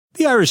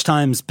the Irish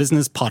Times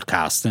Business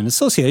Podcast in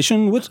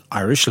association with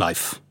Irish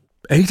Life.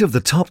 8 of the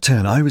top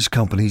 10 Irish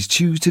companies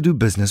choose to do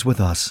business with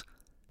us.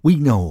 We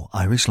know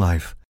Irish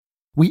Life.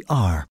 We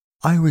are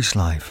Irish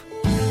Life.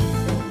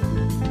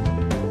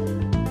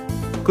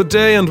 Good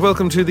day and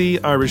welcome to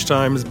the Irish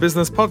Times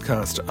Business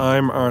Podcast.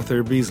 I'm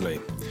Arthur Beasley.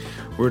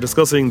 We're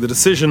discussing the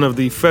decision of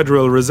the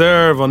Federal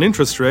Reserve on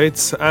interest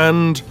rates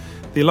and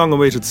the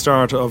long-awaited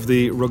start of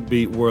the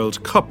Rugby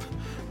World Cup.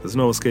 There's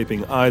no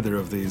escaping either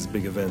of these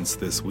big events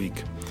this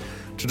week.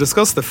 To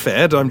discuss the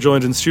Fed, I'm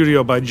joined in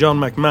studio by John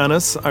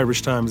McManus,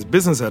 Irish Times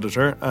business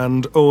editor,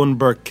 and Owen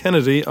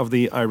Burke-Kennedy of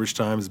the Irish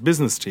Times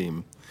business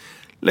team.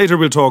 Later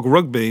we'll talk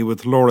rugby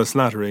with Laura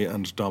Slattery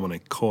and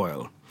Dominic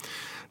Coyle.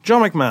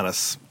 John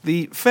McManus,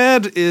 the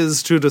Fed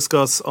is to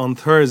discuss on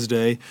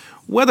Thursday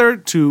whether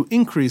to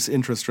increase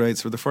interest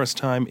rates for the first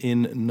time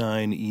in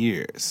 9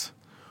 years.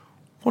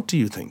 What do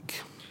you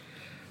think?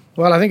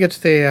 Well, I think it's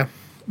the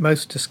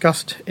most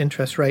discussed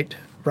interest rate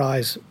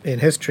rise in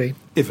history.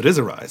 If it is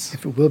a rise.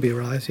 If it will be a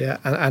rise, yeah.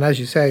 And as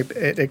you say,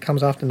 it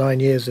comes after 9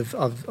 years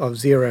of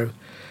zero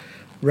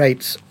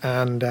rates.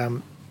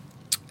 And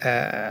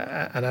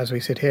as we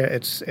sit here,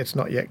 it's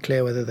not yet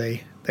clear whether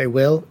they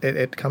will.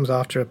 It comes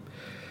after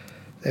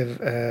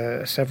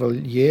several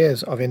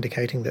years of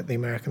indicating that the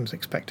Americans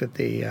expected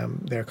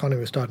their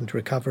economy was starting to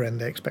recover and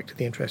they expected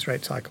the interest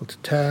rate cycle to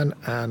turn.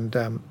 And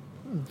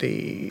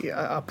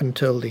up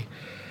until the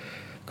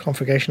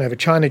conflagration over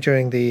China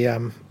during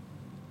the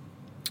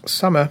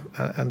summer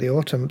and the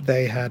autumn,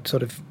 they had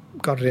sort of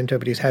got it into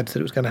everybody's heads that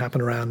it was going to happen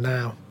around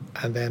now.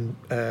 And then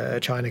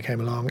China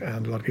came along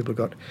and a lot of people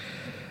got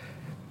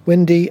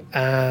windy,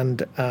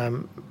 and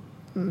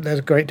there's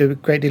a great deal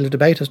of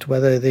debate as to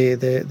whether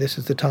this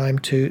is the time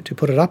to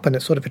put it up. And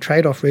it's sort of a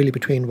trade-off really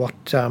between what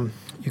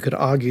you could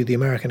argue the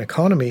American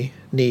economy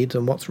needs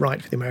and what's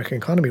right for the American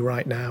economy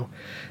right now,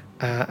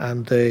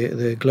 and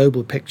the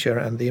global picture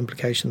and the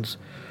implications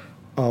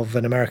of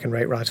an American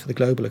rate rise for the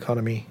global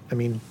economy. I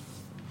mean,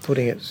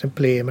 putting it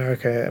simply,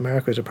 America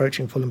is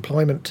approaching full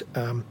employment.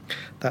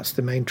 That's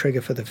the main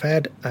trigger for the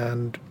Fed,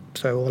 and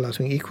so all else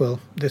being equal,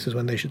 this is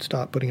when they should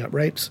start putting up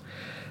rates,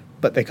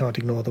 but they can't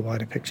ignore the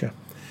wider picture.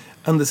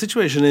 And the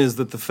situation is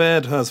that the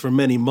Fed has for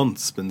many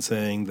months been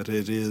saying that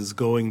it is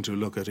going to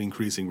look at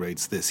increasing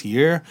rates this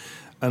year,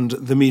 and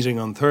the meeting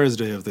on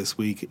Thursday of this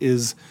week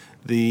is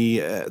the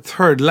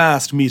third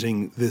last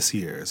meeting this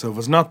year. So if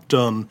it's not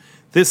done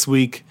this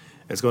week,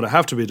 it's going to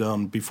have to be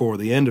done before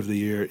the end of the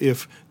year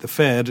if the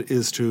Fed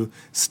is to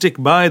stick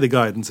by the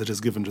guidance it has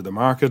given to the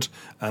market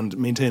and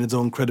maintain its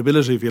own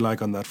credibility, if you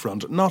like, on that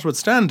front,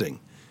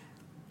 notwithstanding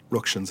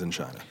ructions in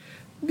China.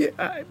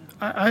 Yeah,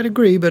 I'd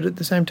agree, but at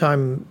the same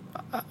time,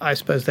 I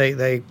suppose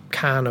they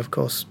can, of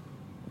course,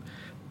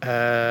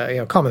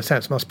 common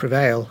sense must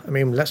prevail. I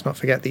mean, let's not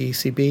forget the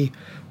ECB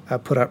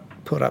put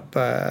up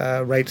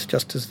rates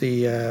just as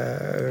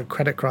the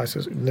credit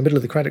crisis, in the middle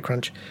of the credit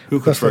crunch. Who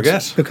could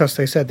forget? Because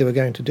they said they were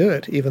going to do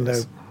it, even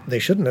though they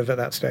shouldn't have at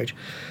that stage.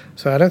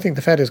 So I don't think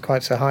the Fed is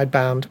quite so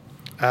hidebound.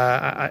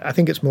 I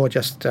think it's more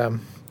just.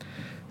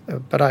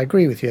 But I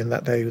agree with you in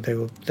that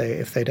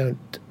if they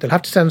don't, they'll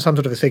have to send some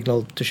sort of a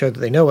signal to show that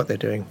they know what they're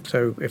doing.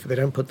 So if they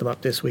don't put them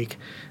up this week,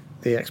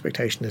 the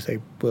expectation is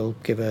they will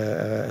give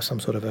some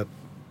sort of a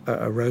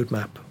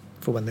roadmap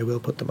for when they will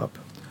put them up.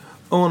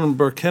 Owen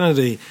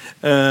Burke-Kennedy,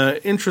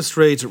 interest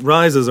rate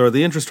rises, or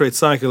the interest rate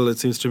cycle, it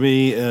seems to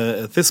me,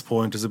 at this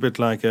point is a bit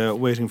like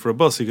waiting for a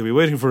bus. You could be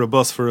waiting for a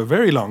bus for a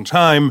very long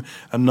time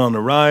and none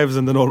arrives,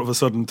 and then all of a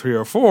sudden 3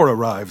 or 4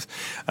 arrives.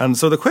 And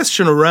so the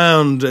question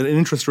around an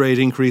interest rate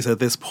increase at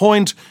this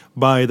point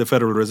by the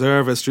Federal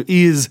Reserve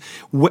is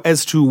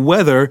as to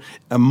whether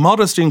a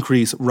modest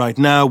increase right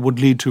now would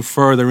lead to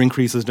further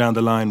increases down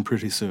the line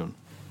pretty soon.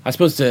 I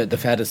suppose the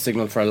Fed has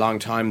signalled for a long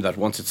time that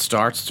once it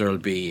starts, there will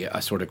be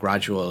a sort of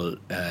gradual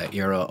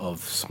era of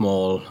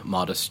small,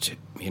 modest,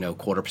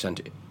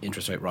 0.25%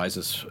 interest rate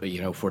rises,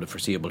 for the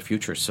foreseeable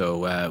future.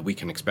 So we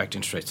can expect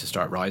interest rates to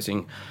start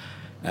rising.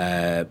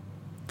 The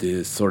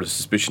sort of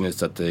suspicion is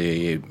that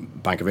the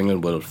Bank of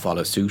England will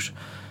follow suit.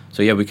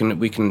 So yeah, we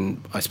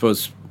can, I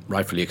suppose,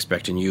 rightfully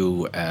expect a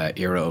new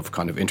era of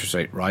kind of interest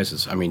rate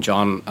rises. I mean,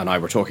 John and I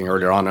were talking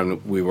earlier on,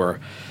 and we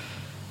were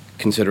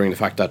considering the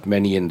fact that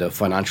many in the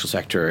financial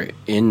sector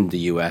in the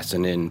US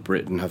and in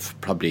Britain have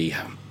probably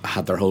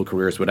had their whole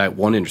careers without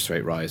one interest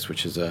rate rise,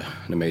 which is an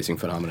amazing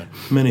phenomenon.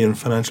 Many in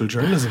financial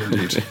journalism,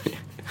 indeed.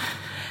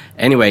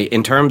 Anyway,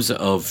 in terms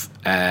of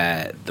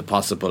the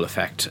possible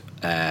effect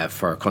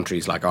for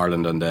countries like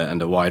Ireland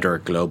and the wider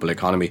global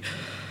economy,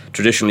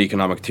 traditional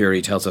economic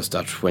theory tells us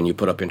that when you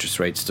put up interest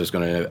rates, there's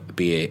going to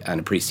be an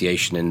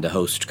appreciation in the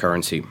host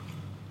currency.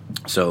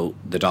 So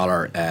the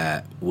dollar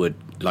would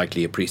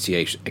likely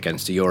appreciate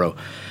against the euro.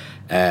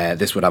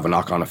 This would have a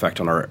knock-on effect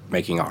on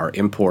making our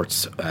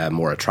imports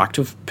more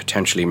attractive,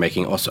 potentially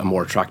making us a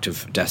more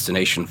attractive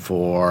destination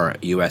for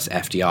US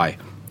FDI.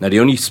 Now, the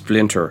only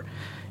splinter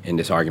in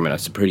this argument,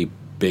 it's a pretty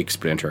big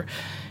splinter,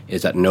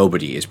 is that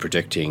nobody is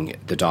predicting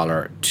the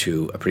dollar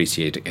to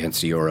appreciate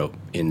against the euro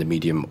in the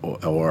medium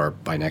or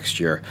by next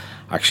year.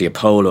 Actually, a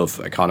poll of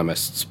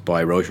economists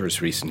by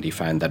Reuters recently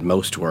found that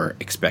most were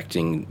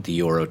expecting the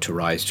euro to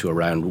rise to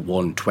around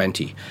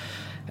 120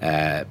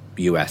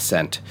 US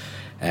cent,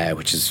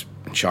 which is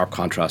in sharp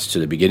contrast to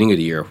the beginning of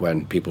the year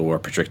when people were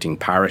predicting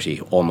parity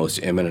almost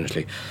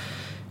imminently.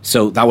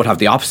 So that would have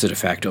the opposite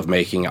effect of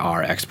making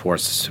our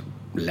exports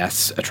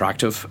less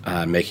attractive,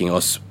 making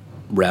us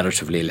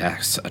relatively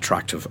less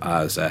attractive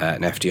as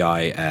an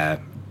FDI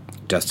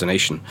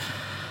destination.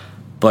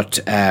 But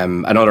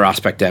another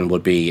aspect then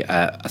would be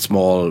a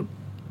small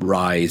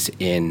rise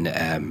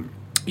in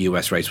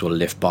US rates will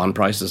lift bond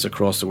prices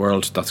across the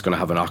world. That's going to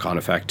have a knock-on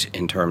effect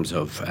in terms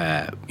of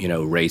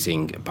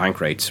raising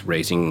bank rates,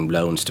 raising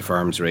loans to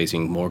firms,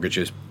 raising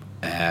mortgages,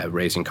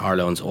 raising car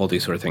loans, all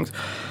these sort of things.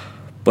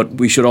 But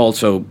we should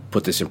also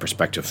put this in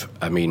perspective.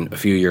 I mean, a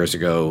few years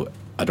ago,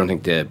 I don't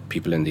think the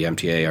people in the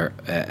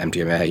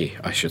MTMA,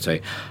 I should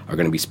say, are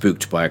going to be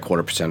spooked by a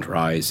 0.25%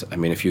 rise. I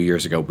mean, a few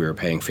years ago, we were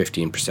paying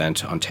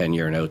 15% on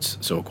 10-year notes,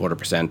 so a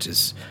 0.25%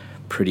 is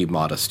pretty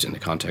modest in the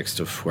context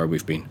of where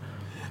we've been.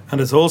 And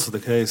it's also the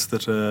case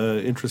that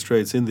interest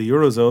rates in the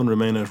Eurozone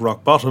remain at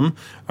rock bottom,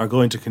 are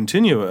going to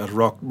continue at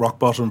rock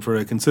bottom for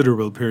a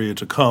considerable period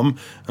to come.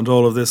 And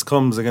all of this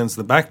comes against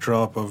the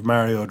backdrop of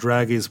Mario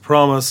Draghi's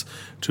promise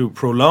to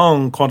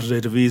prolong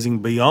quantitative easing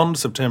beyond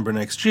September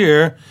next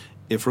year,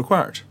 if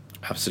required.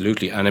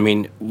 Absolutely. And I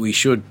mean, we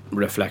should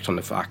reflect on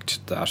the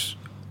fact that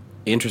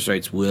interest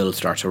rates will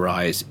start to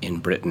rise in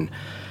Britain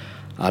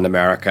and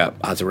America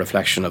as a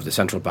reflection of the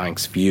central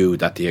bank's view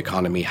that the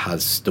economy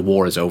the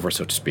war is over,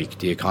 so to speak.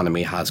 The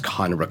economy has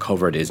kind of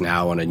recovered, is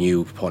now on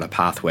a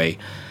pathway.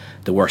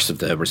 The worst of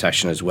the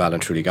recession is well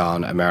and truly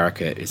gone.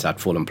 America is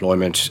at full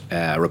employment.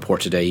 A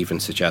report today even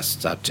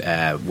suggests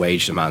that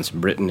wage demands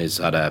in Britain is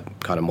at a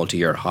kind of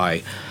multi-year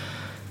high.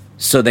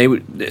 So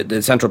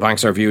the central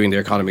banks are viewing their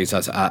economies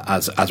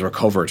as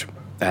recovered.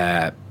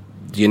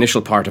 The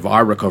initial part of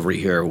our recovery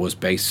here was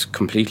based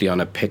completely on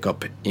a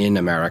pickup in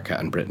America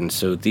and Britain.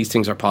 So these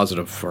things are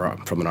positive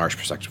from an Irish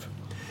perspective.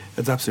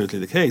 It's absolutely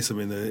the case. I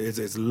mean,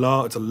 it's a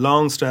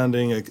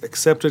long-standing,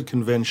 accepted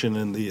convention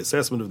in the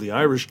assessment of the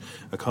Irish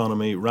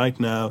economy right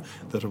now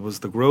that it was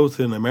the growth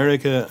in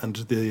America and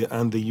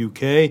the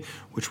UK,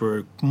 which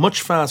were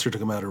much faster to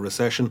come out of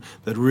recession,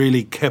 that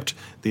really kept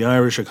the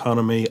Irish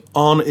economy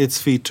on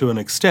its feet to an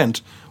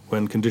extent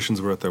when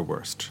conditions were at their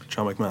worst.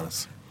 John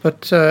McManus.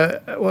 But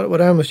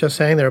what Owen was just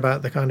saying there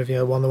about the kind of,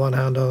 on the one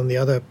hand, on the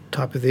other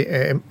type of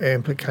the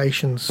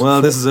implications.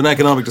 Well, this is an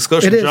economic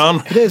discussion,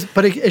 John. It is,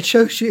 but it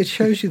shows you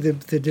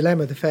the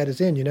dilemma the Fed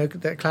is in.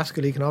 That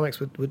classical economics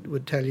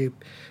would tell you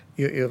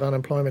your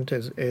unemployment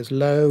is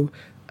low.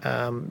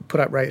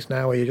 Put up rates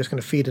now, or you're just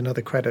going to feed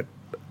another credit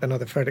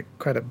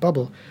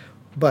bubble.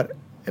 But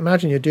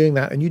imagine you're doing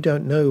that and you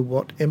don't know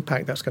what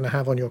impact that's going to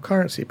have on your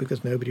currency,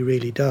 because nobody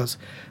really does.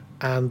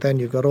 And then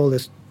you've got all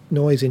this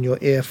noise in your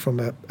ear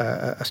from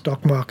a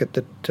stock market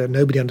that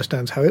nobody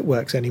understands how it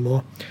works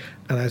anymore,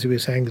 and as we were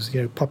saying, is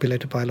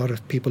populated by a lot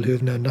of people who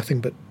have known nothing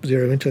but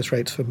zero interest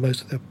rates for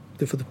most of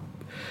a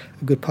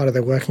good part of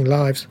their working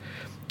lives.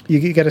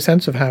 You get a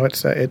sense of how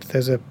there's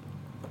a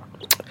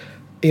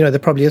there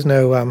probably is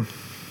no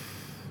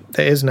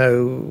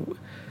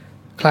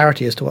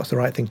clarity as to what's the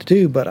right thing to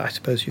do, but I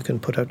suppose you could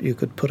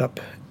put up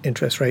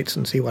interest rates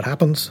and see what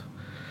happens.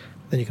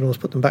 Then you can always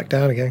put them back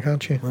down again,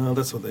 can't you? Well,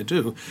 that's what they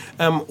do.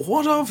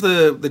 What of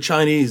the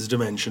Chinese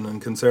dimension and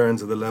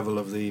concerns at the level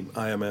of the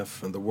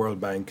IMF and the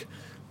World Bank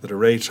that a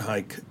rate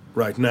hike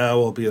right now,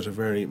 albeit a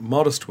very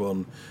modest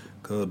one,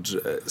 could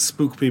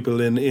spook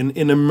people in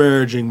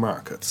emerging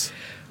markets?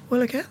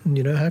 Well, again,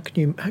 how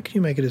can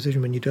you make a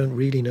decision when you don't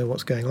really know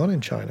what's going on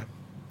in China?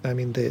 I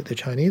mean, the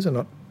Chinese are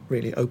not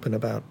really open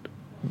about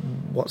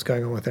what's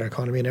going on with their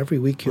economy, and every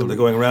week they're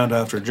going around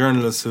after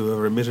journalists who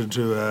are admitted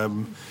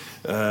to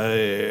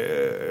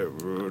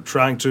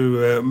trying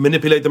to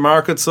manipulate the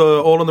markets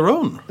all on their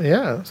own.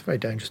 Yeah, that's a very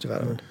dangerous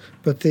development.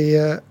 But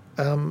so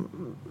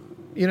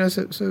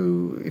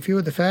if you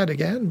were the Fed,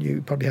 again,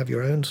 you probably have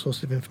your own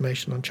source of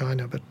information on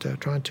China, but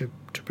trying to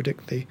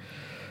predict the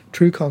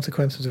true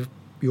consequences of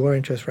your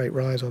interest rate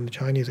rise on the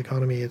Chinese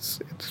economy,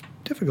 it's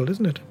difficult,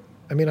 isn't it?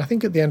 I mean, I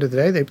think at the end of the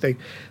day,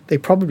 they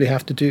probably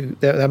have to do,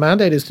 their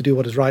mandate is to do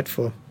what is right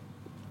for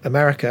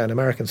America and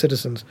American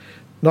citizens,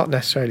 not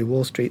necessarily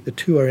Wall Street. The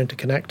two are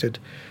interconnected.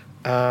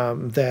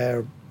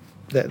 Their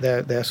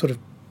sort of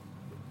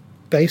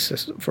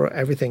basis for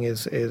everything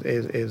is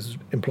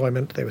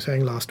employment. They were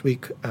saying last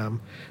week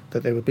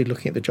that they would be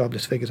looking at the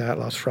jobless figures out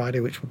last Friday,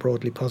 which were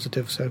broadly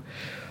positive. So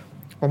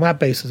on that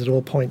basis, it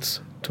all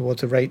points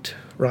towards a rate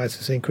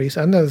rises increase.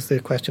 And there's the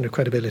question of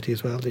credibility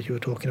as well that you were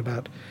talking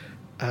about.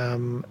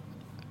 And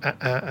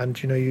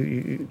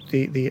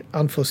the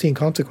unforeseen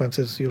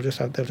consequences they'll just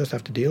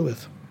have to deal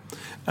with.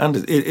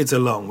 And it's a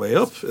long way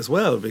up as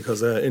well,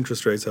 because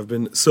interest rates have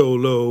been so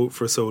low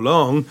for so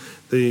long.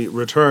 The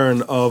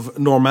return of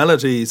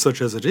normality,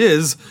 such as it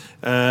is,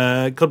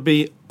 could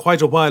be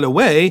quite a while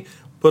away,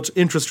 but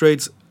interest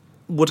rates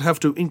would have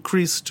to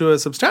increase to a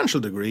substantial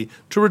degree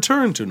to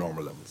return to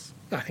normal levels.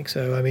 I think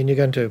so. I mean, you're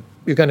going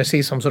to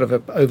see some sort of a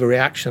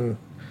overreaction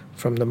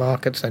from the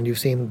markets, and you've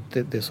seen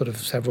the sort of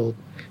several,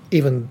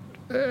 even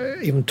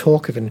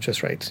talk of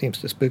interest rates seems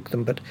to spook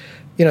them. But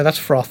that's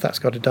froth. That's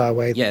got to die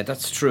away. Yeah,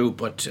 that's true.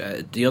 But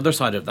the other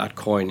side of that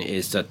coin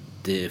is that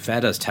the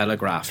Fed has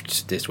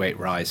telegraphed this rate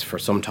rise for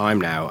some time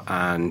now,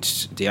 and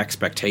the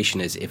expectation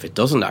is if it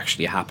doesn't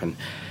actually happen,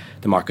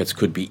 the markets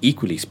could be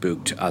equally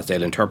spooked, as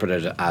they'll interpret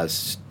it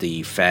as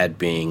the Fed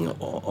being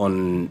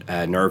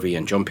unnervy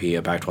and jumpy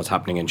about what's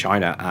happening in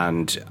China.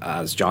 And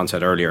as John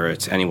said earlier,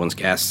 it's anyone's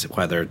guess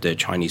whether the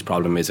Chinese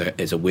problem is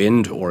a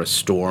wind or a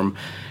storm,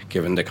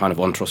 given the kind of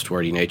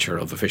untrustworthy nature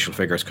of official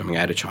figures coming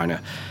out of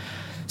China.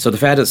 So the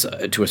Fed has,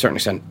 to a certain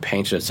extent,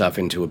 painted itself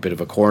into a bit of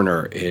a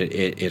corner.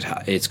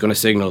 It's going to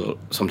signal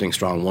something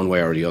strong one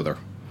way or the other.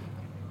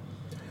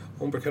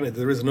 Umber Kennedy,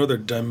 there is another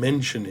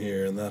dimension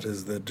here, and that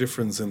is the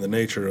difference in the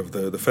nature of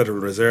the Federal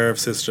Reserve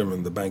System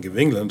and the Bank of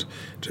England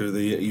to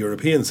the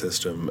European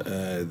system.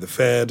 The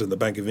Fed and the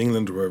Bank of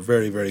England were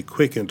very, very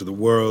quick into the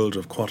world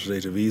of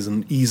quantitative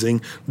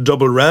easing,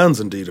 double rounds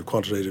indeed of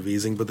quantitative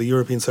easing, but the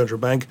European Central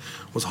Bank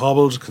was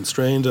hobbled,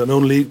 constrained, and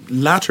only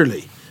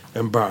latterly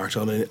embarked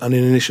on an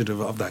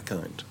initiative of that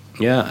kind.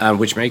 Yeah,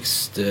 which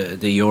makes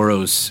the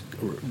euro's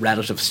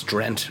relative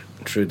strength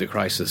through the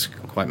crisis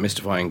quite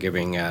mystifying,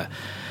 given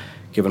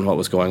what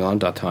was going on at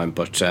that time.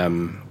 But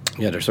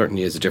there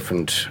certainly is a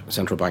different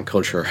central bank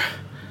culture,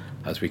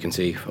 as we can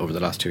see over the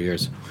last 2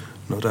 years.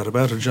 No doubt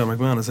about it. John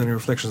McManus, any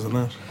reflections on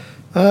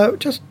that?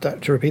 Just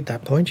to repeat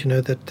that point,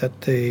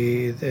 that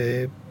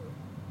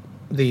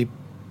the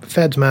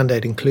Fed's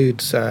mandate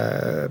includes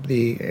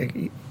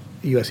the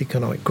US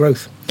economic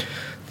growth.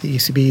 The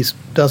ECB's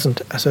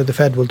doesn't, so the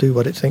Fed will do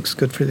what it thinks is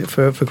good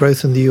for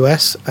growth in the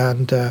US,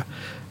 and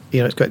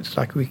it's got, it's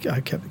like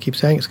I keep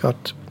saying, it's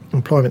got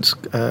employment's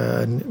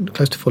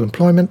close to full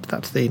employment.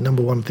 That's the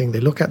number one thing they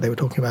look at. They were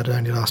talking about it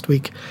only last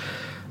week,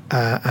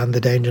 and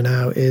the danger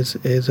now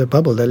is a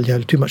bubble.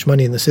 There's too much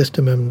money in the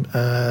system, and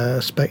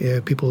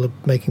people are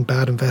making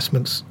bad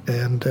investments,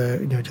 and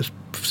just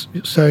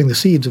sowing the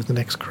seeds of the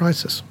next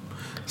crisis.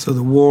 So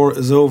the war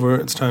is over.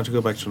 It's time to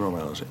go back to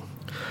normality.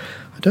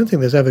 I don't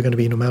think there's ever going to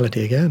be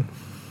normality again.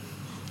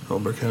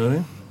 Umber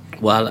Kennedy?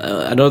 Well,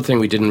 another thing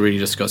we didn't really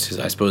discuss is,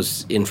 I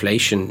suppose,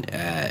 inflation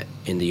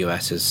in the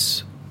US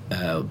is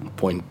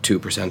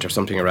 0.2% or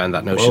something around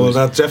that notion. Well,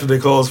 that definitely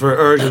calls for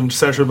urgent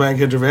central bank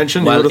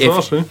intervention. Well, you would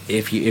have thought.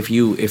 If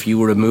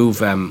you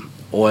remove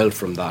oil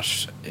from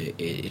that,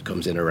 it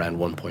comes in around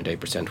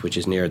 1.8%, which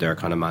is near their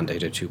kind of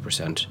mandated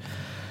 2%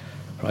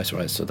 price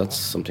rise. So that's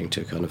something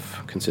to kind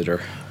of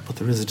consider. But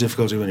there is a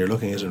difficulty when you're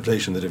looking at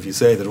inflation, that if you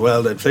say that,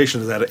 well, the inflation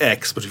is at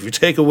X, but if you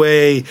take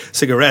away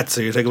cigarettes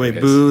or you take away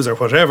booze or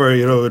whatever,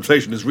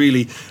 inflation is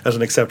really at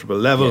an acceptable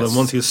level. Yes. And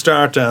once you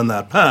start down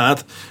that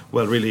path,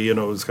 well, really,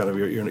 it's kind of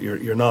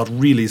you're not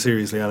really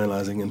seriously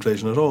analysing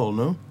inflation at all,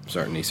 no?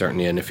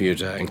 Certainly. And if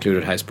you'd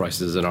included house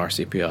prices in our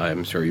CPI,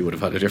 I'm sure you would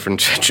have had a different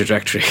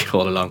trajectory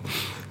all along.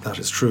 That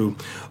is true.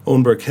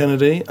 Umber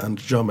Kennedy and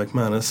John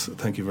McManus,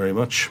 thank you very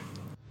much.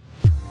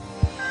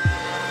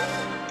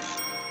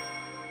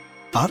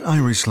 At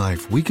Irish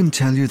Life, we can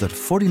tell you that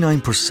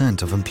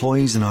 49% of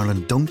employees in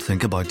Ireland don't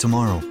think about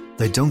tomorrow.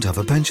 They don't have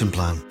a pension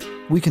plan.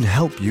 We can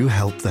help you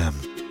help them.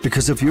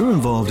 Because if you're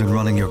involved in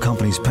running your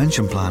company's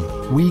pension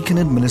plan, we can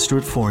administer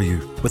it for you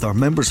with our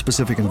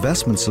member-specific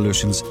investment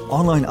solutions,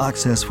 online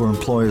access for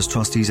employers,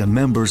 trustees and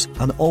members,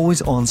 and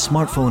always-on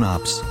smartphone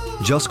apps.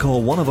 Just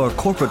call one of our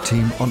corporate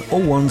team on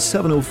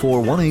 01704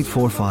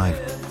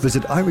 1845.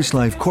 Visit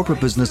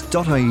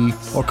irishlifecorporatebusiness.ie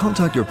or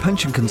contact your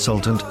pension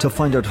consultant to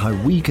find out how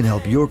we can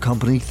help your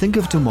company think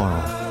of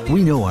tomorrow.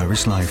 We know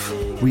Irish Life.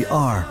 We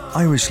are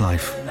Irish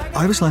Life.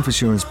 Irish Life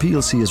Assurance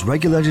plc is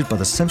regulated by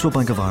the Central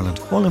Bank of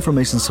Ireland. All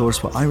information sourced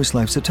for Irish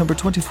Life September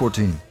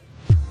 2014.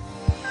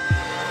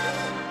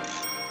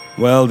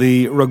 Well,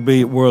 the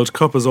Rugby World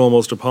Cup is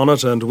almost upon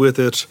it, and with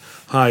it,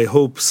 high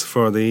hopes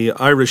for the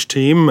Irish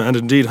team, and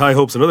indeed high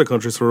hopes in other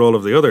countries for all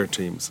of the other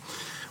teams.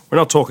 We're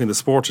not talking the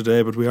sport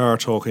today, but we are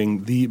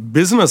talking the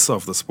business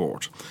of the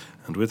sport.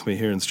 And with me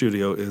here in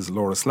studio is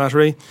Laura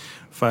Slattery,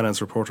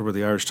 finance reporter with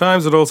the Irish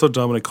Times, and also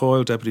Dominic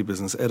Coyle, deputy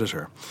business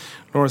editor.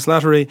 Laura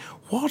Slattery,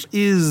 what's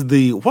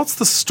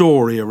the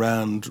story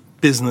around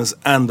business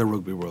and the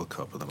Rugby World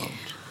Cup at the moment?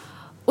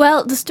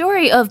 Well, the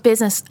story of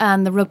business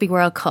and the Rugby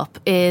World Cup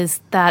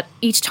is that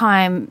each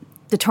time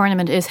the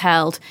tournament is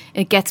held,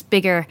 it gets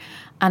bigger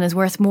and is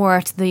worth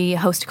more to the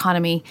host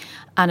economy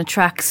and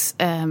attracts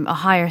a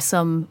higher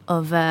sum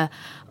of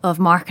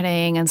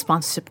marketing and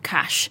sponsorship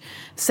cash.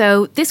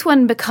 So this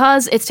one,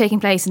 because it's taking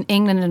place in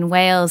England and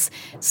Wales,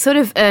 sort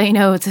of,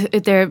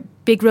 they're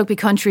big rugby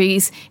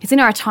countries. It's in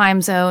our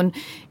time zone.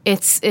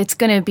 It's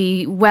going to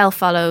be well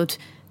followed,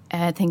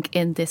 I think,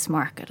 in this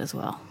market as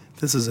well.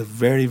 This is a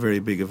very, very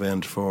big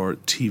event for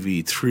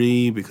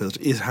TV3 because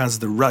it has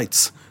the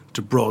rights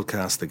to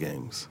broadcast the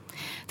games.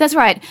 That's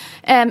right.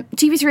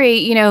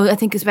 TV3, you know, I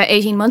think it was about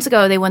 18 months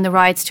ago they won the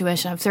rights to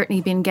it. I've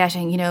certainly been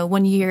getting, you know,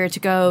 1 year to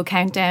go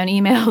countdown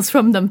emails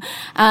from them.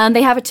 And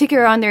they have a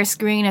ticker on their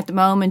screen at the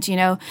moment, you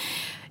know,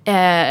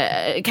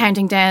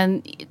 counting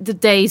down the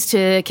days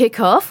to kick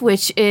off,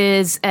 which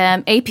is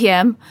 8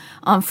 p.m.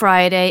 on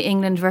Friday,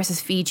 England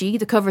versus Fiji.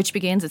 The coverage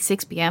begins at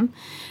 6 p.m.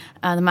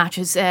 The match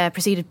is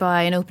preceded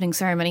by an opening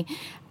ceremony.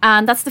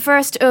 And that's the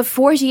first of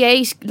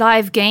 48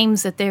 live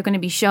games that they're going to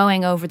be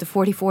showing over the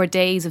 44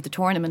 days of the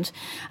tournament.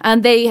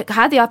 And they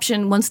had the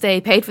option, once they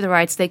paid for the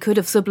rights, they could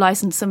have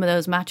sub-licensed some of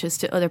those matches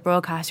to other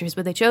broadcasters,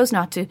 but they chose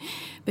not to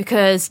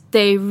because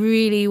they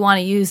really want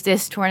to use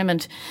this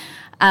tournament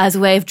as a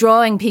way of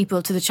drawing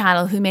people to the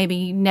channel who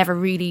maybe never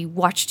really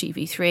watched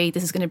TV3.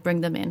 This is going to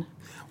bring them in.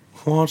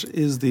 What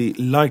is the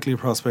likely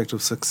prospect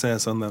of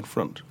success on that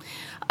front?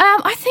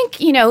 I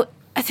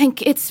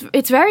think it's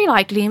very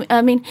likely.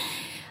 I mean,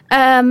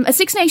 a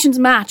Six Nations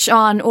match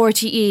on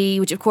RTE,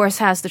 which of course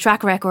has the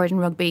track record in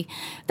rugby,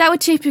 that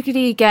would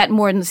typically get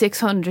more than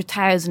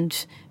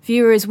 600,000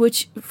 viewers,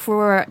 which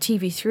for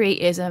TV3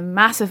 is a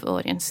massive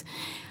audience.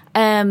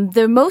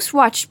 The most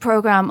watched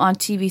programme on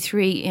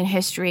TV3 in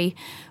history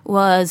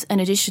was an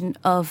edition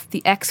of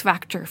The X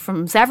Factor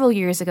from several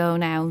years ago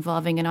now,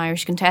 involving an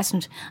Irish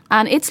contestant,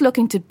 and it's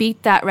looking to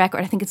beat that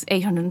record. I think it's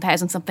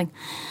 800,000 something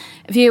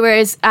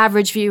viewers,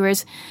 average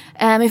viewers.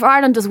 If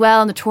Ireland does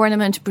well in the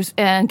tournament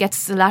and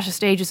gets to the latter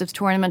stages of the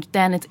tournament,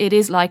 then it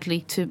is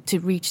likely to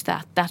reach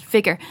that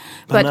figure.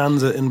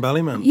 Bonanza in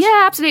Ballymount.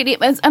 Yeah, absolutely.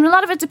 And a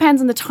lot of it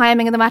depends on the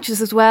timing of the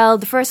matches as well.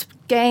 The first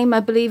game, I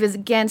believe, is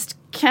against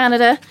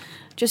Canada.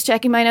 Just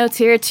checking my notes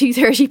here,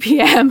 2:30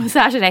 p.m.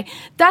 Saturday.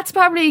 That's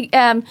probably,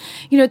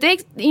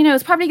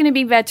 it's probably going to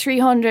be about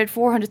 300,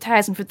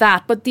 400,000 for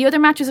that. But the other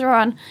matches are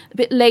on a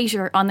bit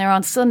later on. They're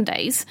on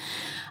Sundays.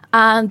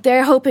 And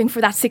they're hoping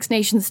for that Six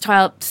Nations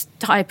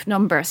type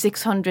number,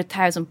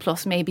 600,000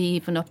 plus, maybe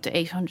even up to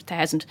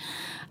 800,000.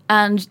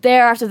 And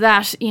there after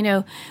that, you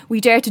know, we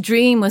dare to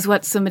dream was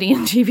what somebody in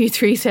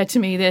TV3 said to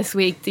me this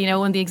week, you know,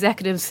 one of the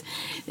executives,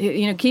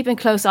 you know, keeping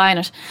a close eye on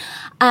it.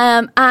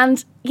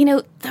 And, you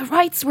know, the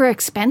rights were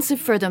expensive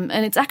for them,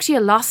 and it's actually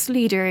a loss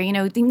leader, you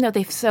know, even though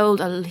they've sold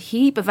a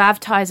heap of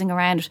advertising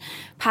around it.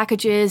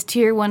 Packages,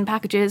 tier one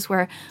packages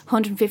were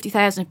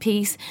 150,000 a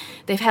piece.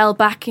 They've held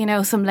back, you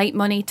know, some late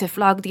money to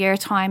flog the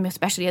airtime,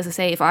 especially, as I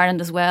say, if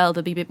Ireland as well,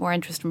 there'll be a bit more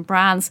interest from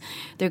brands.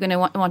 They're going to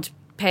want to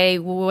pay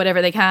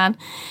whatever they can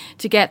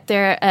to get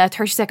their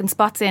 30-second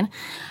spots in.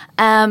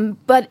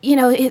 But, you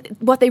know,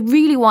 what they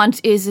really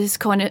want is this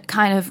kind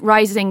of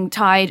rising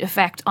tide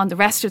effect on the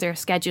rest of their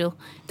schedule.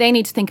 They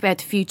need to think about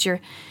the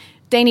future.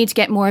 They need to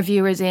get more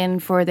viewers in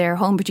for their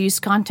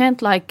home-produced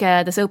content, like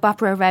the soap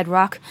opera Red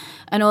Rock,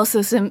 and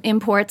also some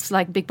imports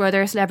like Big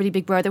Brother, Celebrity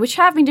Big Brother, which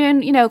have been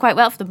doing, you know, quite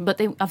well for them, but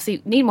they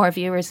obviously need more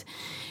viewers.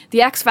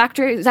 The X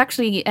Factor is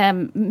actually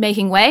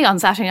making way on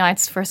Saturday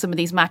nights for some of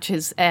these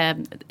matches.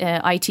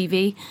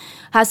 ITV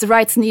has the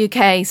rights in the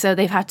UK, so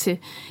they've had to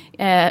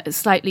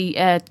slightly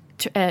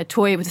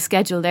toy with the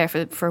schedule there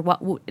for what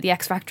the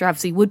X Factor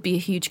obviously would be a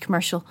huge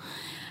commercial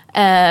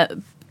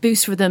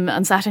boost for them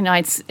on Saturday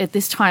nights at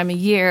this time of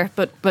year.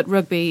 But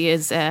rugby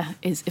is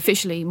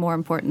officially more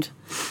important.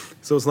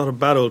 So it's not a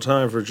bad old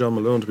time for John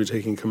Malone to be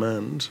taking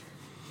command.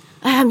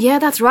 Yeah,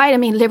 that's right. I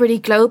mean, Liberty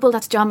Global,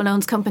 that's John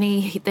Malone's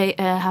company, they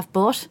have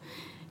bought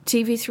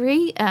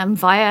TV3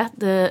 via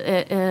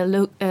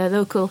the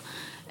local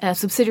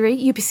subsidiary,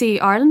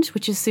 UPC Ireland,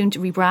 which is soon to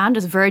rebrand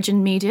as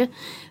Virgin Media.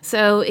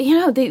 So, you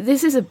know,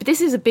 this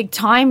is a big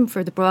time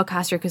for the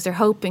broadcaster because they're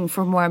hoping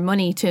for more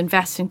money to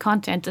invest in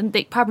content, and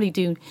they probably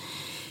do,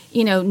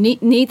 you know,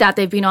 need that.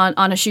 They've been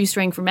on a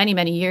shoestring for many,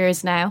 many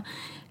years now.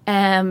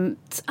 I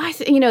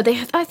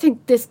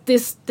think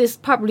this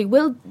probably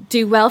will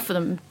do well for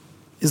them.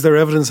 Is there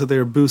evidence that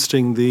they're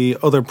boosting the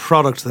other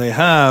product they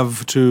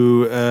have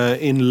to,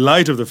 in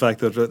light of the fact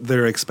that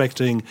they're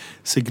expecting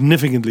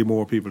significantly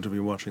more people to be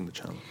watching the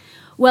channel?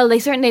 Well,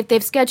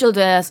 they've scheduled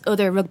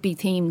other rugby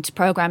themed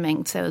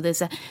programming. So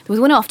there was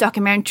one off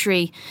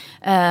documentary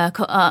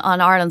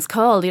on Ireland's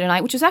Call the other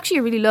night, which was actually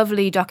a really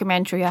lovely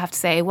documentary, I have to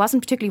say. It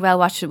wasn't particularly well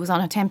watched. It was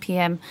on at 10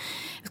 p.m.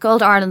 It's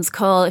called Ireland's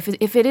Call. If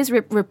it is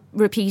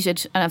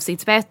repeated, and obviously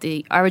it's about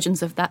the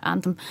origins of that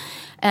anthem,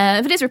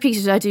 if it is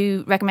repeated, I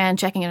do recommend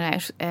checking it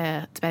out.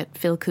 It's about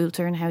Phil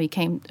Coulter and how he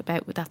came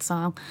about with that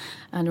song,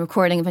 and a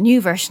recording of a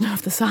new version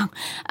of the song.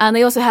 And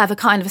they also have a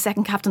kind of a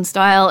second captain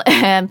style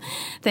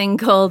thing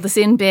called the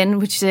Sin Bin,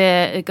 which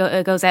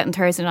goes out on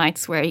Thursday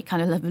nights, where you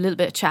kind of have a little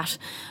bit of chat,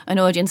 an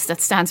audience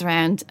that stands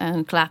around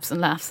and claps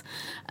and laughs,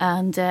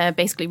 and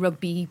basically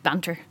rugby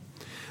banter.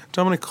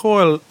 Dominic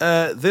Coyle,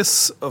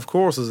 this, of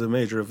course, is a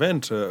major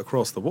event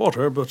across the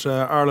water, but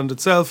Ireland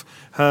itself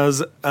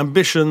has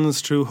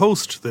ambitions to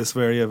host this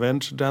very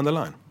event down the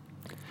line.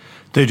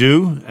 They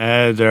do.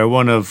 They're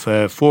one of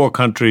 4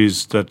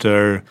 countries that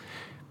are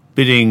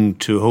bidding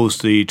to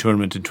host the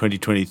tournament in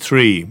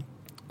 2023.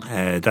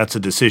 That's a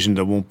decision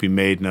that won't be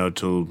made now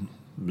till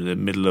the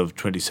middle of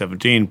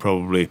 2017,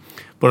 probably.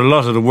 But a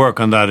lot of the work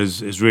on that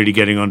is really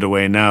getting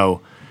underway now.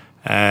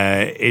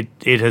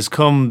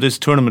 This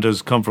tournament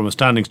has come from a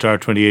standing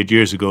start 28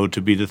 years ago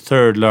to be the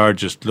third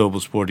largest global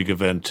sporting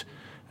event,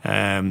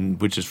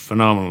 which is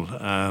phenomenal.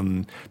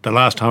 The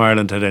last time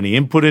Ireland had any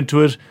input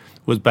into it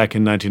was back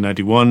in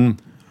 1991.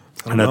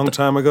 A long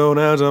time ago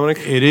now, Dominic.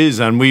 It is,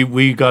 and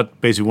we got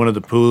basically one of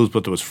the pools,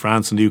 but there was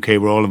France and the UK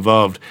were all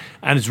involved.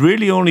 And it's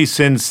really only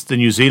since the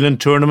New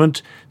Zealand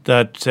tournament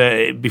that,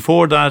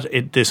 before that,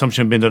 the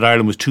assumption had been that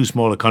Ireland was too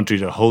small a country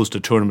to host a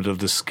tournament of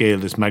this scale,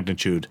 this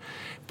magnitude.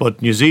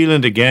 But New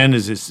Zealand, again,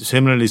 is a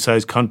similarly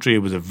sized country. It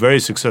was a very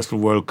successful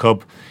World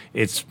Cup.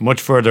 It's much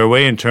further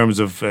away in terms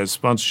of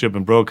sponsorship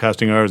and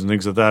broadcasting hours and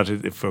things like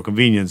that for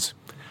convenience.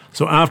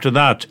 So after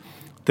that,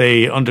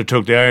 the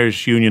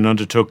Irish Union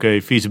undertook a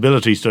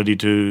feasibility study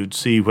to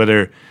see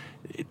whether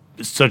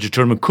such a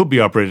tournament could be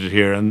operated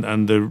here,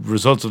 and the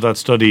results of that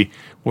study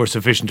were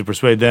sufficient to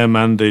persuade them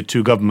and the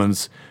two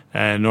governments,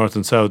 North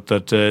and South,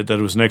 that it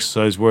was an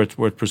exercise worth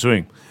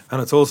pursuing.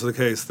 And it's also the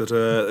case that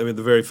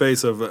the very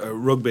face of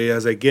rugby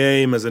as a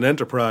game, as an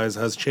enterprise,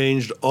 has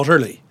changed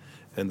utterly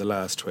in the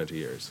last 20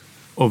 years.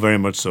 Oh, very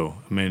much so.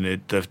 I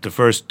mean, the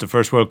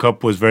first World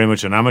Cup was very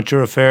much an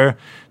amateur affair.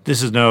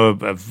 This is now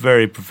a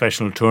very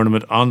professional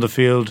tournament on the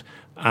field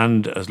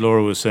and, as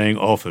Laura was saying,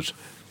 off it.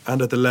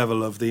 And at the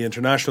level of the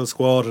international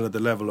squad and at the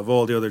level of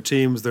all the other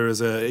teams, there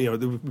is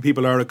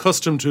people are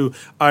accustomed to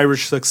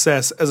Irish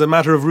success as a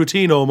matter of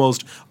routine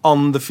almost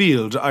on the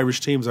field.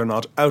 Irish teams are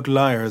not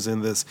outliers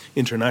in this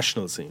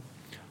international scene.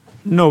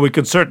 No, we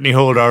can certainly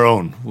hold our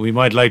own. We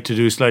might like to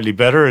do slightly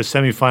better. A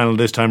semi-final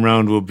this time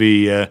round will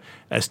be a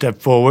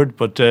step forward.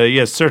 But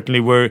yes,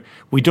 certainly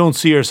we don't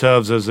see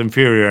ourselves as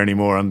inferior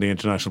anymore on the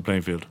international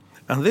playing field.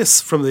 And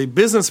this, from the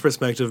business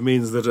perspective,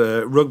 means that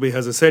rugby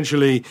has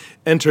essentially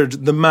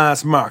entered the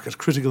mass market.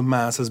 Critical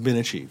mass has been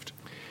achieved.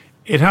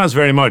 It has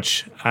very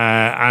much.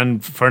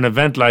 And for an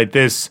event like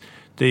this,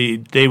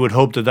 they would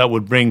hope that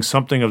would bring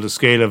something of the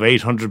scale of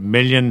 €800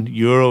 million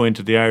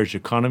into the Irish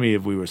economy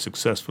if we were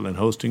successful in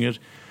hosting it.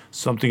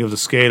 Something of the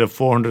scale of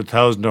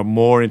 400,000 or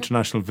more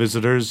international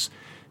visitors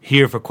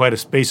here for quite a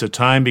space of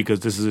time, because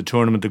this is a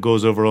tournament that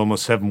goes over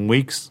almost 7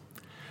 weeks.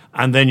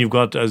 And then you've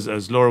got,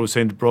 as Laura was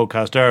saying, the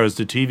broadcast hours.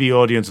 The TV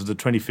audience of the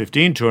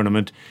 2015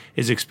 tournament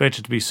is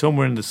expected to be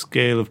somewhere in the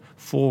scale of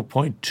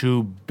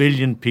 4.2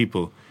 billion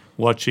people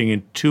watching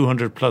in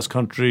 200 plus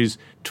countries,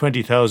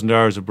 20,000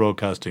 hours of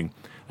broadcasting.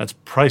 That's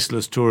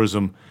priceless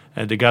tourism.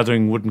 The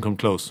gathering wouldn't come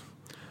close.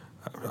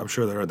 I'm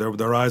sure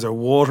their eyes are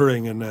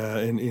watering in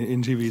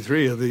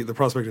TV3 at the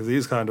prospect of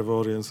these kind of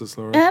audiences,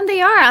 Laura. And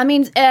they are. I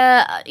mean,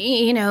 I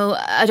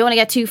don't want to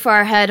get too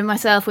far ahead of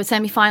myself with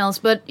semi-finals,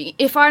 but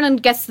if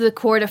Ireland gets to the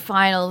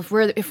quarter-final,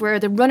 if we're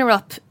the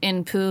runner-up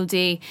in Pool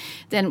D,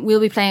 then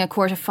we'll be playing a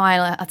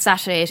quarter-final at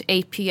Saturday at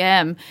 8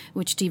 p.m,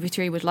 which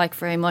TV3 would like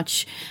very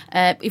much.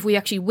 If we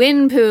actually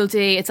win Pool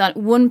D, it's at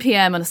 1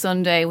 p.m. on a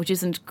Sunday, which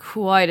isn't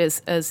quite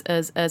as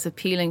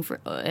appealing for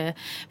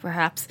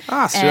perhaps.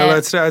 Still,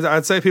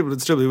 I'd say people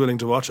would still be willing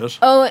to watch it.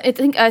 Oh, I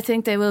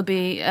think they will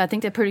be. I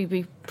think they'll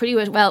be pretty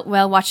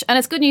well watched, and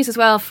it's good news as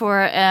well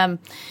for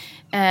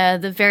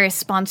the various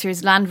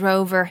sponsors. Land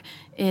Rover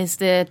is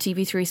the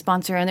TV3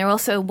 sponsor, and they're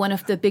also one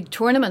of the big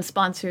tournament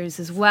sponsors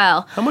as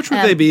well. How much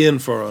would they be in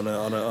for on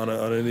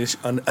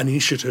an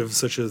initiative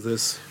such as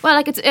this? Well,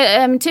 like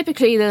it's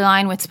typically the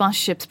line with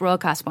sponsorships,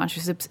 broadcast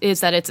sponsorships,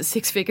 is that it's a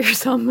 6-figure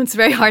sum. It's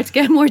very hard to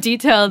get more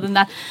detail than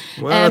that.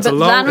 Well, it's a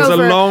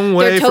long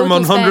way from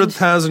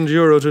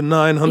 €100,000 to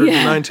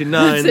 999.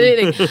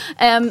 Yeah,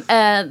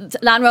 absolutely.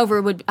 Land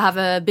Rover would have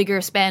a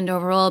bigger spend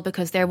overall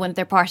because they're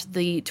part of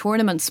the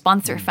tournament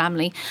sponsor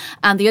family,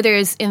 and the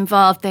others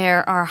involved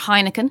there are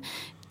Heineken,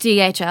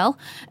 DHL,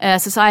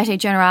 Societe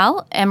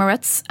Generale,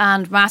 Emirates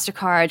and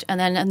MasterCard, and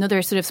then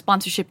another sort of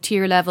sponsorship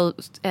tier level,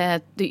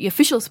 the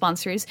official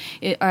sponsors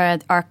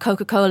are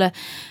Coca-Cola,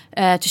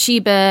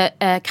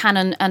 Toshiba,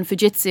 Canon and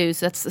Fujitsu,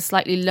 so that's a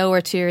slightly lower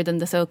tier than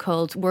the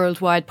so-called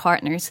worldwide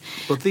partners.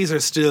 But these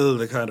are still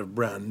the kind of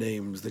brand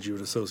names that you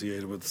would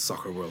associate with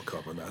Soccer World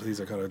Cup and that.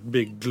 These are kind of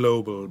big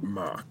global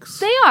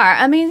marks. They are.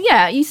 I mean,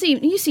 yeah, you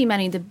see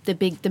many of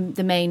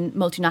the main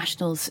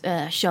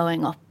multinationals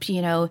showing up,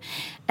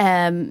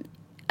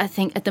 I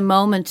think at the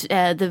moment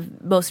the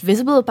most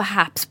visible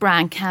perhaps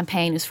brand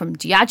campaign is from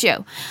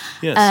Diageo.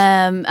 Yes.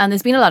 And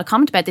there's been a lot of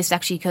comment about this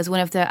actually, because one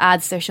of the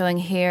ads they're showing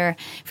here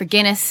for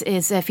Guinness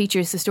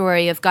features the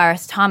story of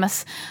Gareth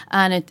Thomas,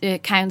 and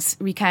it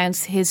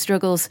recounts his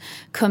struggles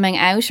coming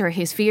out, or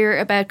his fear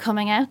about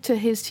coming out to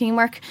his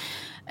teamwork.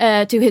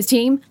 To his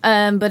team,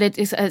 but it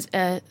is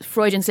a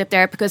Freudian slip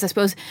there, because I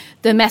suppose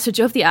the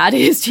message of the ad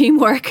is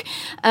teamwork,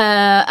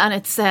 and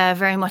it's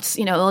very much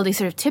all these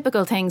sort of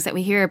typical things that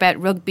we hear about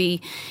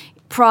rugby: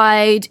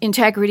 pride,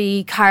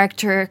 integrity,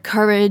 character,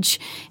 courage,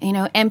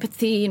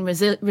 empathy and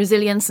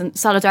resilience and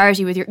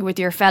solidarity with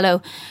your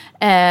fellow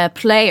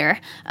player.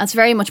 And it's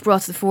very much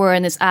brought to the fore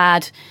in this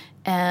ad.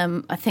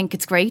 I think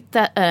it's great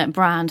that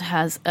brand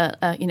has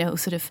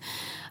sort of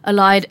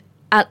allied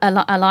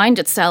aligned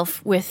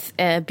itself with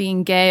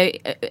being gay,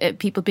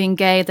 people being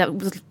gay. That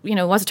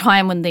was a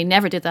time when they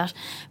never did that.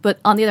 But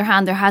on the other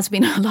hand, there has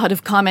been a lot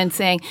of comments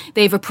saying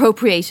they've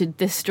appropriated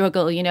this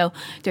struggle.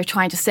 They're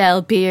trying to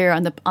sell beer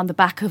on the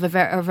back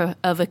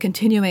of a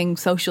continuing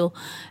social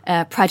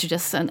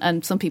prejudice,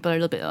 and some people are a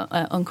little bit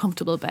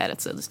uncomfortable about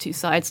it. So there's two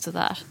sides to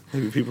that.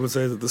 Maybe people would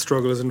say that the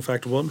struggle is in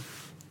fact won.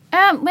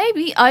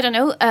 Maybe, I don't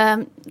know.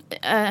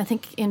 I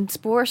think in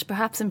sport,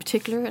 perhaps in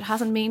particular, it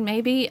hasn't been.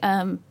 Maybe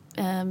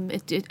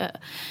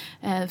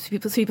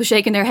people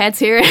shaking their heads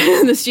here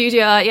in the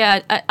studio.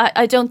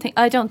 I don't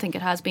think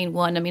it has been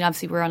won. I mean,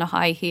 obviously we're on a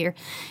high here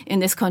in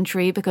this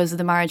country because of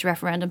the marriage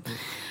referendum.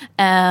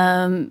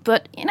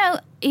 But you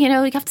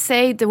have to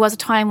say there was a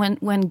time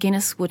when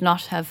Guinness would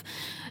not have.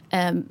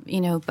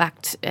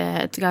 Backed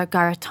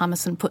Gareth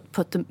Thomas and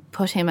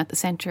put him at the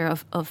centre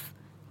of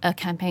a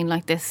campaign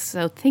like this.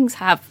 So things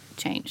have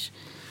changed.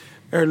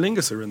 Aer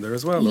Lingus are in there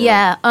as well.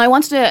 Yeah, I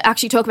wanted to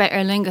actually talk about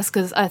Aer Lingus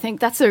because I think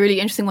that's a really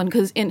interesting one,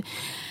 because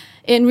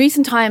in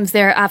recent times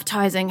their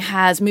advertising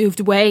has moved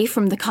away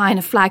from the kind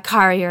of flag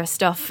carrier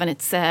stuff, and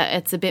it's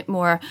a bit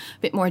more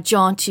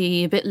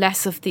jaunty, a bit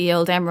less of the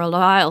old Emerald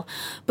Isle.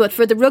 But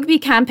for the rugby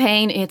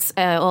campaign, it's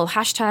all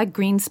hashtag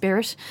Green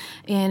Spirit.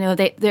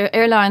 Their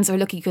airlines are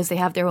lucky because they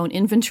have their own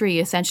inventory.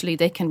 Essentially,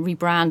 they can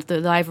rebrand the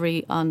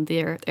livery on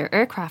their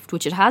aircraft,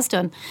 which it has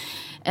done.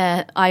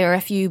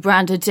 IRFU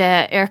branded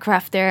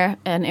aircraft there,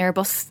 an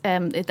Airbus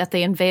that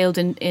they unveiled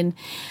in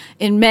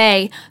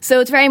May. So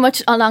it's very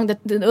much along the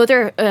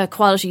other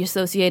quality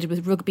associated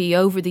with rugby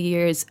over the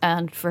years,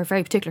 and for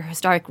very particular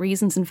historic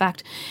reasons, in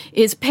fact,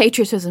 is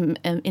patriotism.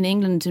 In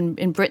England and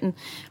in Britain,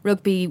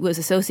 rugby was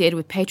associated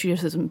with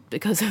patriotism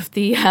because of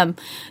the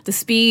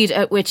speed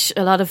at which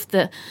a lot of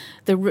the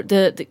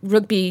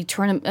rugby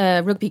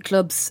rugby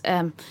clubs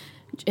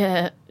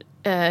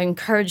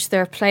encouraged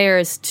their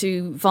players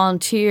to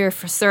volunteer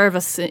for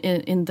service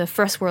in the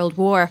First World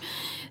War.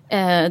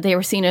 They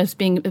were seen as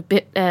being a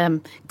bit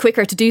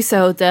quicker to do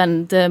so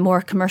than the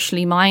more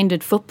commercially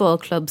minded football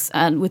clubs,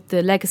 and with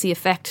the legacy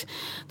effect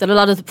that a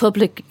lot of the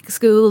public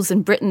schools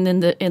in Britain in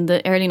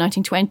the early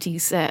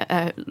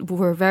 1920s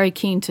were very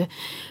keen to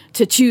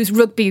choose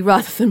rugby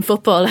rather than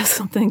football as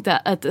something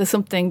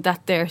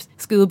that their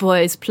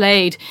schoolboys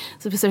played.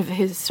 So it was sort of a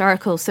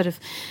historical sort of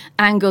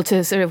angle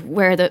to sort of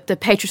where the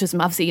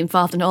patriotism obviously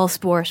involved in all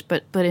sport,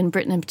 but in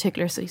Britain in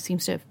particular, so it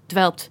seems to have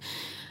developed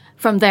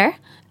from there.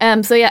 Aer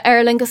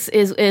Lingus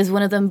is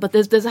one of them, but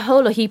there's a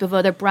whole heap of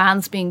other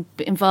brands being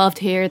involved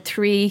here.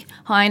 3,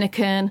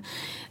 Heineken,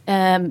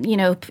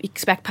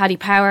 expect Paddy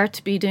Power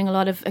to be doing a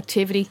lot of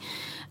activity.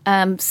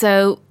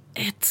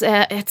 It's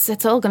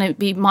all going to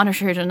be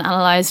monitored and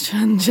analysed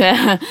and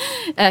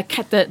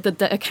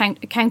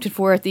accounted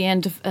for at the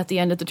end of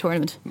the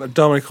tournament.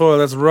 Dominic Coyle,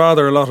 that's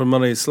rather a lot of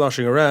money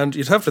sloshing around.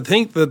 You'd have to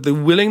think that the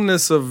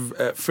willingness of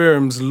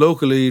firms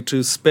locally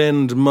to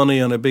spend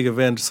money on a big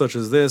event such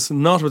as this,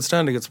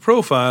 notwithstanding its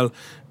profile,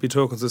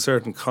 betokens a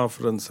certain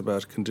confidence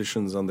about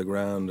conditions on the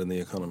ground in the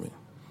economy.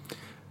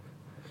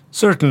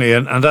 Certainly,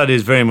 and that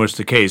is very much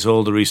the case.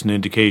 All the recent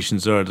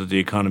indications are that the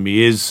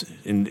economy is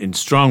in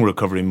strong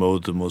recovery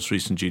mode. The most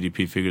recent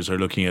GDP figures are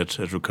looking at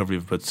recovery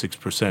of about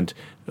 6%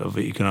 of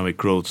economic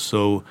growth.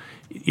 So,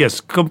 yes,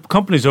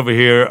 companies over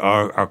here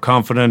are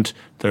confident.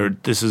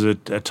 This is a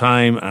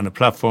time and a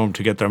platform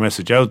to get their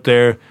message out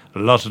there. A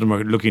lot of them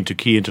are looking to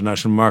key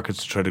international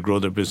markets to try to grow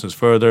their business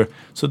further.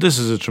 So this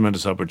is a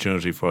tremendous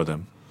opportunity for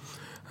them.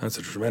 That's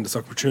a tremendous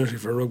opportunity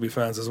for rugby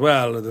fans as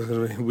well. There's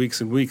going to be weeks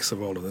and weeks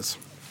of all of this.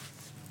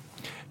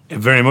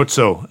 Very much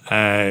so.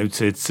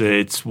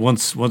 It's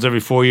once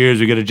every 4 years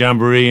we get a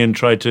jamboree and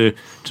try to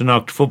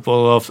knock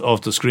football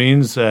off the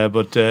screens.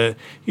 But the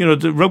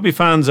rugby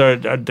fans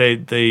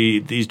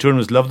these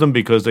tournaments love them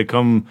because they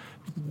come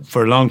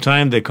for a long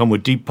time. They come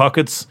with deep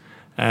pockets,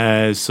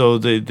 so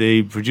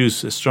they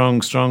produce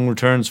strong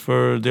returns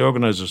for the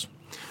organisers.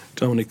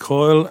 Dominic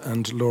Coyle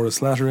and Laura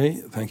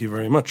Slattery, thank you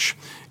very much.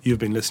 You've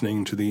been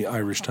listening to the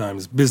Irish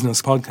Times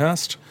Business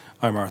Podcast.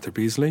 I'm Arthur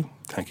Beasley.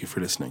 Thank you for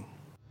listening.